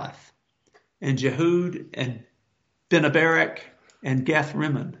Baalath, and Jehud, and Benabarak, and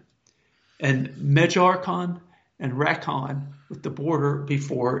Gath-Rimmon, and Mejarkon, and Rakkon, with the border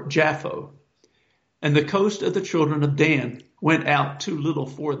before Japho. And the coast of the children of Dan went out too little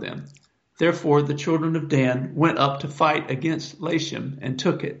for them. Therefore the children of Dan went up to fight against Lashem, and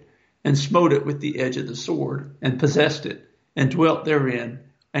took it, and smote it with the edge of the sword, and possessed it, and dwelt therein,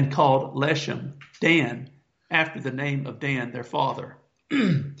 and called Lashem Dan, after the name of Dan their father.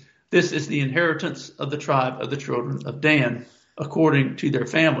 This is the inheritance of the tribe of the children of Dan, according to their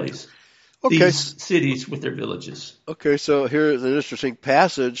families, these cities with their villages. Okay, so here's an interesting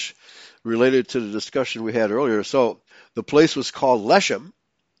passage related to the discussion we had earlier. So the place was called Leshem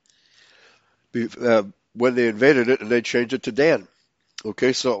when they invaded it, and they changed it to Dan.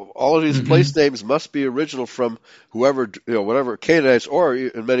 Okay, so all of these place names must be original from whoever, whatever Canaanites, or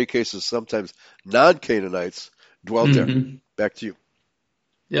in many cases sometimes non-Canaanites dwelt there. Back to you.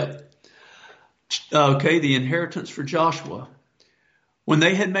 Yep. Okay, the inheritance for Joshua. When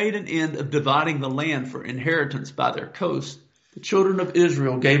they had made an end of dividing the land for inheritance by their coast, the children of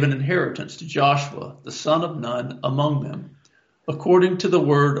Israel gave an inheritance to Joshua, the son of Nun, among them. According to the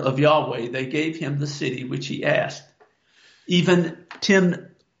word of Yahweh, they gave him the city which he asked, even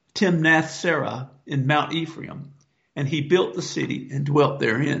Timnath-serah in Mount Ephraim, and he built the city and dwelt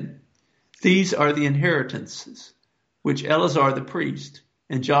therein. These are the inheritances which Eleazar the priest,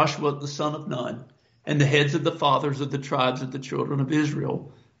 and Joshua the son of Nun, and the heads of the fathers of the tribes of the children of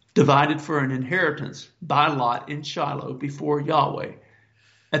Israel, divided for an inheritance by lot in Shiloh before Yahweh,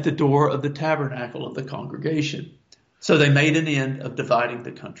 at the door of the tabernacle of the congregation. So they made an end of dividing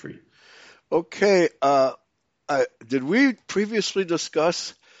the country. Okay. Did we previously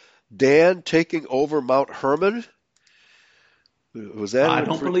discuss Dan taking over Mount Hermon? Was that I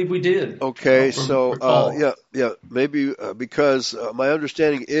don't believe we did. I okay? don't So recall. yeah, maybe because my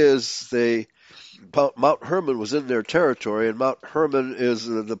understanding is Mount Hermon was in their territory, and Mount Hermon is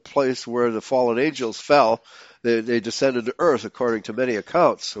the place where the fallen angels fell. They descended to earth, according to many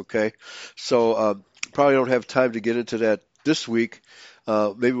accounts. Okay, so probably don't have time to get into that this week.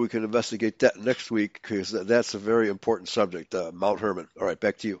 Maybe we can investigate that next week because that's a very important subject, Mount Hermon. All right,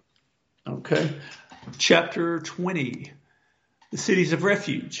 back to you. Okay. Chapter 20, the cities of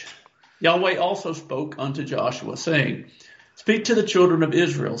refuge. Yahweh also spoke unto Joshua, saying, Speak to the children of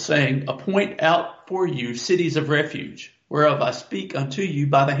Israel, saying, Appoint out for you cities of refuge, whereof I speak unto you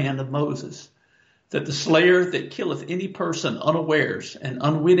by the hand of Moses, that the slayer that killeth any person unawares and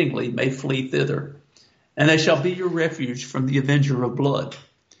unwittingly may flee thither. And they shall be your refuge from the avenger of blood.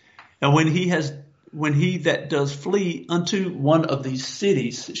 And when he that does flee unto one of these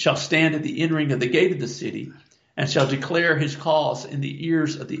cities shall stand at the entering of the gate of the city, and shall declare his cause in the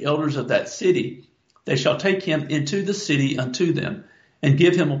ears of the elders of that city, they shall take him into the city unto them, and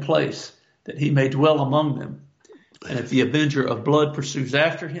give him a place, that he may dwell among them. And if the avenger of blood pursues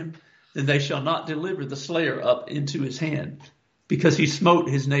after him, then they shall not deliver the slayer up into his hand, because he smote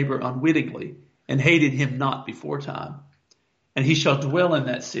his neighbor unwittingly, and hated him not beforetime. And he shall dwell in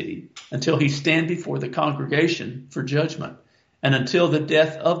that city until he stand before the congregation for judgment, and until the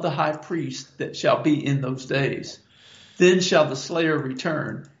death of the high priest that shall be in those days. Then shall the slayer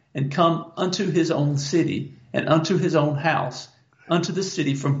return and come unto his own city and unto his own house, unto the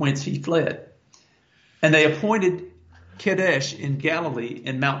city from whence he fled. And they appointed Kadesh in Galilee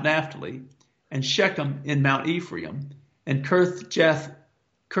in Mount Naphtali, and Shechem in Mount Ephraim, and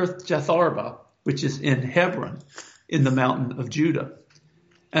Kirjath-Arba, which is in Hebron, in the mountain of Judah.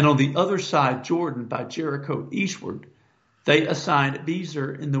 And on the other side Jordan by Jericho eastward, they assigned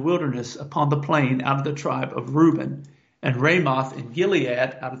Bezer in the wilderness upon the plain out of the tribe of Reuben, and Ramoth in Gilead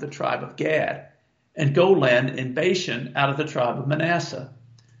out of the tribe of Gad, and Golan in Bashan out of the tribe of Manasseh.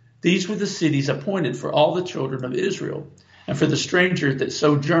 These were the cities appointed for all the children of Israel, and for the stranger that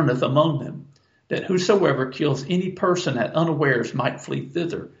sojourneth among them, that whosoever kills any person at unawares might flee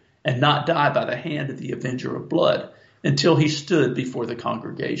thither, and not die by the hand of the avenger of blood, until he stood before the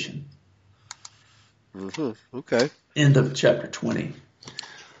congregation. Mm-hmm. Okay. End of chapter 20.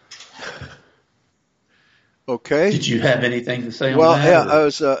 Okay. Did you have anything to say on Well, that? yeah, I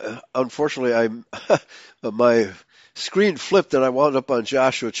was unfortunately my screen flipped and I wound up on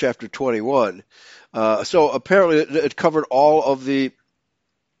Joshua chapter 21. So apparently it covered all of the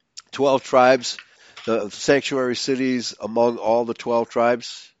 12 tribes, the sanctuary cities among all the 12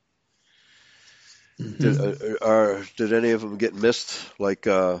 tribes. Mm-hmm. Did any of them get missed, like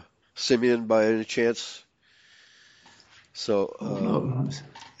Simeon by any chance? So,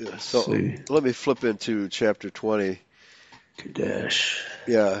 let me flip into chapter 20. Kadesh.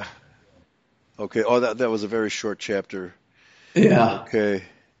 Yeah. Okay. Oh, that was a very short chapter. Yeah. Okay.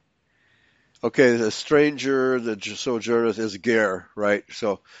 Okay. The stranger that sojourneth is Ger, right?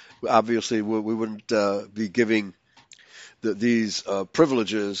 So obviously we wouldn't be giving these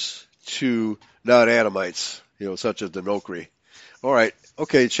privileges to non-Adamites, such as the Nokri. All right.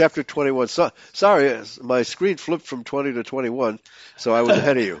 Okay, chapter 21. Sorry, my screen flipped from 20 to 21, so I was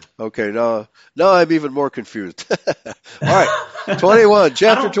ahead of you. Okay, now I'm even more confused. All right, 21,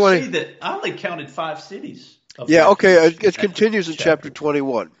 chapter 20. See that. I only counted 5 cities. Yeah, okay, it continues in chapter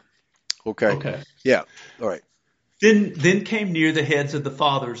 21. Okay. Yeah, all right. Then came near the heads of the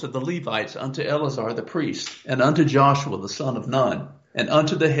fathers of the Levites unto Eleazar the priest, and unto Joshua the son of Nun, and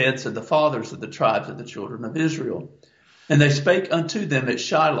unto the heads of the fathers of the tribes of the children of Israel. And they spake unto them at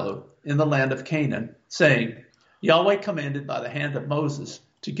Shiloh in the land of Canaan, saying, Yahweh commanded by the hand of Moses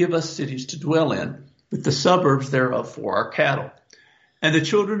to give us cities to dwell in, with the suburbs thereof for our cattle. And the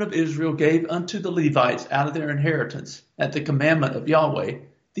children of Israel gave unto the Levites out of their inheritance, at the commandment of Yahweh,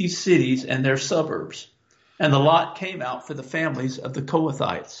 these cities and their suburbs. And the lot came out for the families of the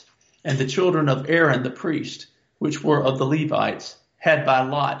Kohathites, and the children of Aaron the priest, which were of the Levites, had by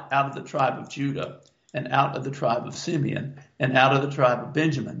lot out of the tribe of Judah, and out of the tribe of Simeon, and out of the tribe of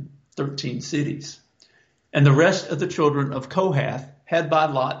Benjamin, 13 cities. And the rest of the children of Kohath had by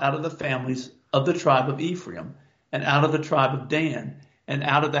lot out of the families of the tribe of Ephraim, and out of the tribe of Dan, and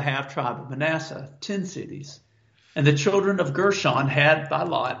out of the half tribe of Manasseh, 10 cities. And the children of Gershon had by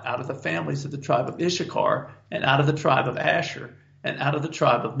lot out of the families of the tribe of Issachar, and out of the tribe of Asher, and out of the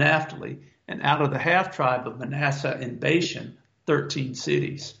tribe of Naphtali, and out of the half tribe of Manasseh in Bashan, 13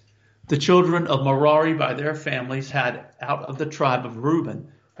 cities. The children of Merari by their families had out of the tribe of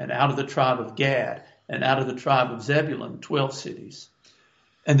Reuben, and out of the tribe of Gad, and out of the tribe of Zebulun 12 cities.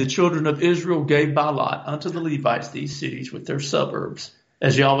 And the children of Israel gave by lot unto the Levites these cities with their suburbs,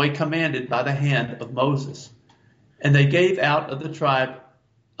 as Yahweh commanded by the hand of Moses. And they gave out of the tribe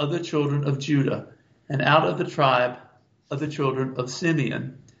of the children of Judah, and out of the tribe of the children of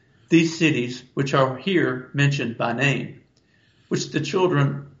Simeon, these cities which are here mentioned by name, which the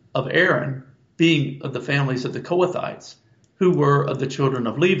children of Aaron, being of the families of the Kohathites, who were of the children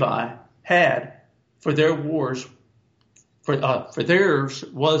of Levi, had for their wars, for theirs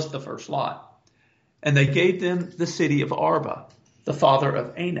was the first lot. And they gave them the city of Arba, the father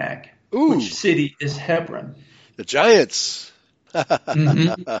of Anak, which city is Hebron. The giants.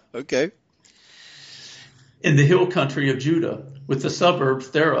 Mm-hmm. Okay. In the hill country of Judah, with the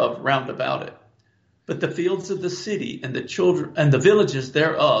suburbs thereof round about it. But the fields of the city and the children and the villages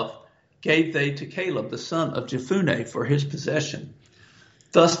thereof gave they to Caleb the son of Jephunneh for his possession.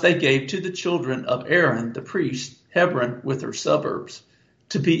 Thus they gave to the children of Aaron the priest Hebron with her suburbs,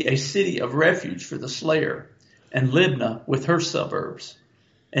 to be a city of refuge for the slayer, and Libnah with her suburbs,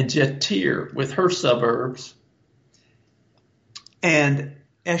 and Jetir with her suburbs, and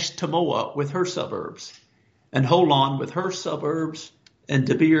Eshtemoa with her suburbs, and Holon with her suburbs, and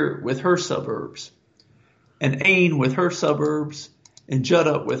Debir with her suburbs, and Ain with her suburbs, and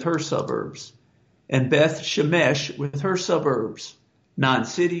Judah with her suburbs, and Beth Shemesh with her suburbs, 9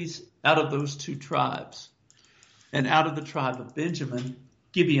 cities out of those 2 tribes. And out of the tribe of Benjamin,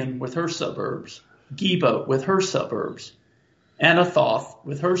 Gibeon with her suburbs, Geba with her suburbs, Anathoth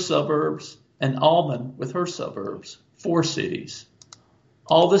with her suburbs, and Almon with her suburbs, 4 cities.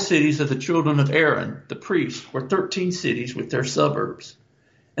 All the cities of the children of Aaron, the priest, were 13 cities with their suburbs.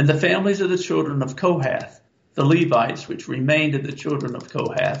 And the families of the children of Kohath, the Levites, which remained of the children of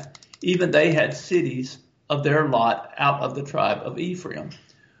Kohath, even they had cities of their lot out of the tribe of Ephraim.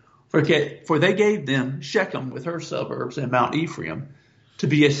 For they gave them Shechem with her suburbs and Mount Ephraim to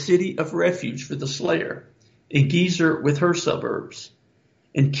be a city of refuge for the slayer, and Gezer with her suburbs,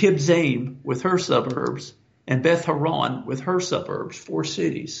 and Kibzaim with her suburbs, and Beth Horon with her suburbs, 4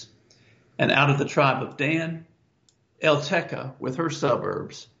 cities. And out of the tribe of Dan, Eltekeh with her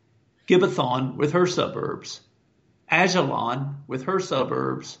suburbs, Gibbethon with her suburbs, Ajalon with her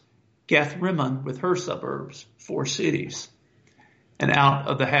suburbs, Gathrimmon with her suburbs, 4 cities. And out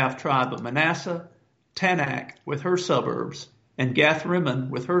of the half-tribe of Manasseh, Tanakh with her suburbs, and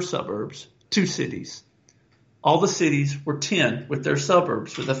Gathrimmon with her suburbs, 2 cities. All the cities were 10 with their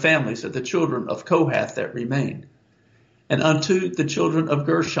suburbs for the families of the children of Kohath that remained. And unto the children of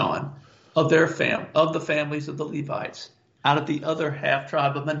Gershon, of the families of the Levites, out of the other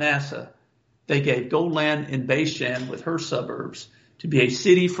half-tribe of Manasseh, they gave Golan in Bashan with her suburbs to be a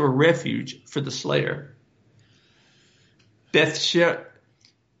city for refuge for the slayer. Bishtera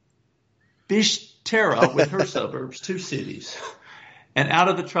with her suburbs, 2 cities. And out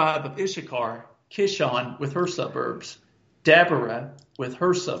of the tribe of Issachar, Kishon with her suburbs, Dabarah with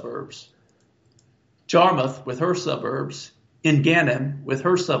her suburbs, Jarmuth with her suburbs, Engannim with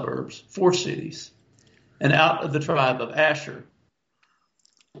her suburbs, 4 cities. And out of the tribe of Asher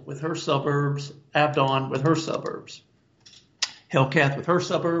with her suburbs, Abdon with her suburbs, Helkath with her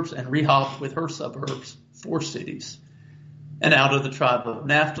suburbs, and Rehob with her suburbs, 4 cities. And out of the tribe of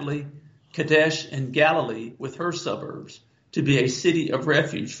Naphtali, Kadesh and Galilee with her suburbs, to be a city of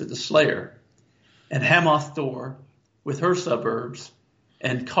refuge for the slayer, and Hamath Thor with her suburbs,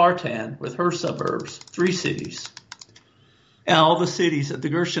 and Kartan with her suburbs, 3 cities. And all the cities of the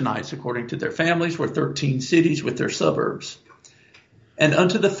Gershonites, according to their families, were 13 cities with their suburbs. And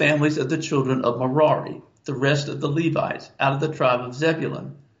unto the families of the children of Merari, the rest of the Levites, out of the tribe of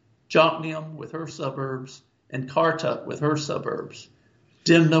Zebulun, Jokneam with her suburbs, and Karta with her suburbs,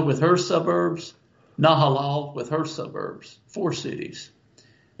 Dimnah with her suburbs, Nahalal with her suburbs, 4 cities.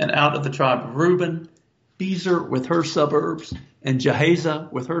 And out of the tribe of Reuben, Bezer with her suburbs, and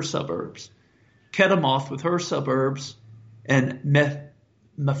Jahaziah with her suburbs, Kedemoth with her suburbs, and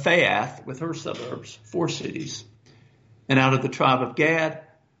Mephaath with her suburbs, 4 cities. And out of the tribe of Gad,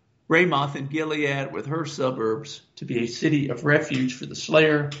 Ramoth and Gilead with her suburbs, to be a city of refuge for the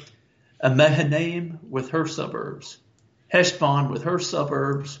slayer, and Mahanaim with her suburbs, Heshbon with her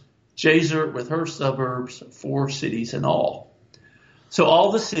suburbs, Jazer with her suburbs, 4 cities in all. So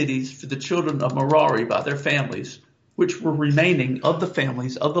all the cities for the children of Merari by their families, which were remaining of the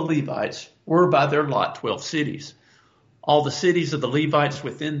families of the Levites, were by their lot 12 cities. All the cities of the Levites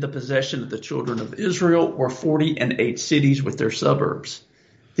within the possession of the children of Israel were 48 cities with their suburbs.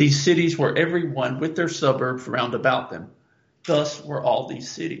 These cities were every one with their suburbs round about them. Thus were all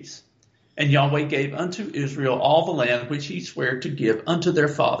these cities. And Yahweh gave unto Israel all the land which he sware to give unto their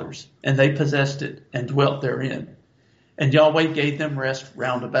fathers, and they possessed it, and dwelt therein. And Yahweh gave them rest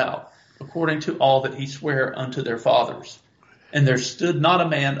round about, according to all that he sware unto their fathers. And there stood not a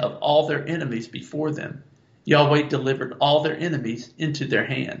man of all their enemies before them. Yahweh delivered all their enemies into their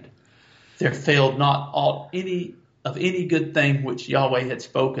hand. There failed not aught of any good thing which Yahweh had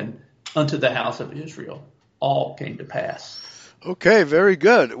spoken unto the house of Israel. All came to pass. Okay, very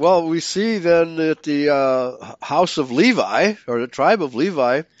good. Well, we see then that the house of Levi, or the tribe of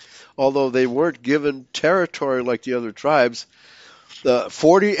Levi, although they weren't given territory like the other tribes, the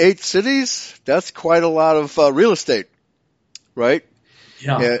 48 cities, that's quite a lot of real estate, right?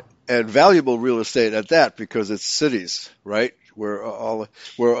 Yeah. And valuable real estate at that, because it's cities, right?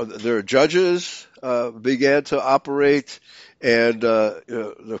 Where their judges began to operate, and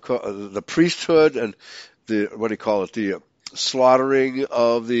the priesthood, and the slaughtering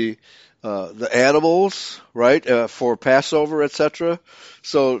of the animals, right, for Passover, etc.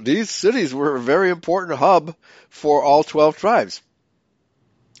 So these cities were a very important hub for all 12 tribes.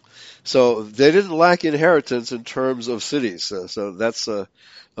 So they didn't lack inheritance in terms of cities. So that's a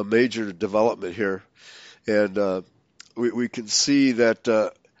major development here. And we can see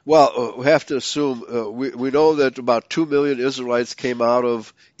that, we have to assume, we know that about 2 million Israelites came out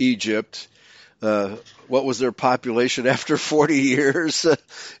of Egypt. What was their population after 40 years?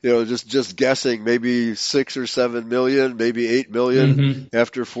 Just guessing, maybe 6 or 7 million, maybe 8 million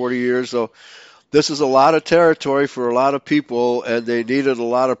after 40 years. So this is a lot of territory for a lot of people, and they needed a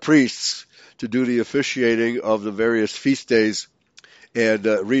lot of priests to do the officiating of the various feast days and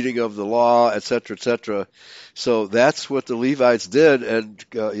reading of the law, etc., etc. So that's what the Levites did, and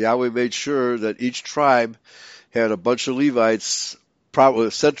Yahweh made sure that each tribe had a bunch of Levites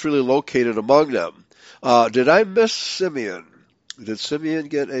probably centrally located among them. Did I miss Simeon? Did Simeon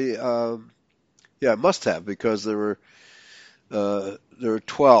get a? Yeah, I must have, because there were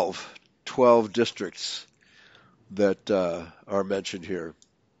 12 districts that are mentioned here.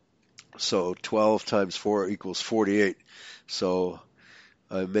 So 12 times 4 equals 48. So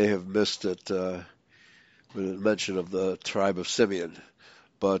I may have missed it with the mention of the tribe of Simeon.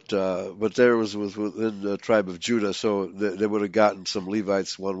 But there was within the tribe of Judah, so they would have gotten some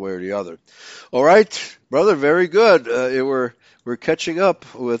Levites one way or the other. All right, brother, very good. We're catching up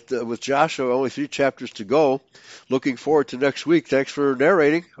with Joshua. Only 3 chapters to go. Looking forward to next week. Thanks for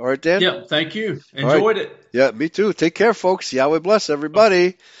narrating. All right, Dan? Yeah, thank you. Enjoyed it. Yeah, me too. Take care, folks. Yahweh bless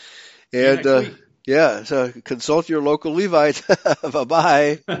everybody. And so consult your local Levite.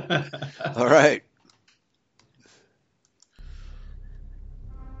 Bye-bye. All right.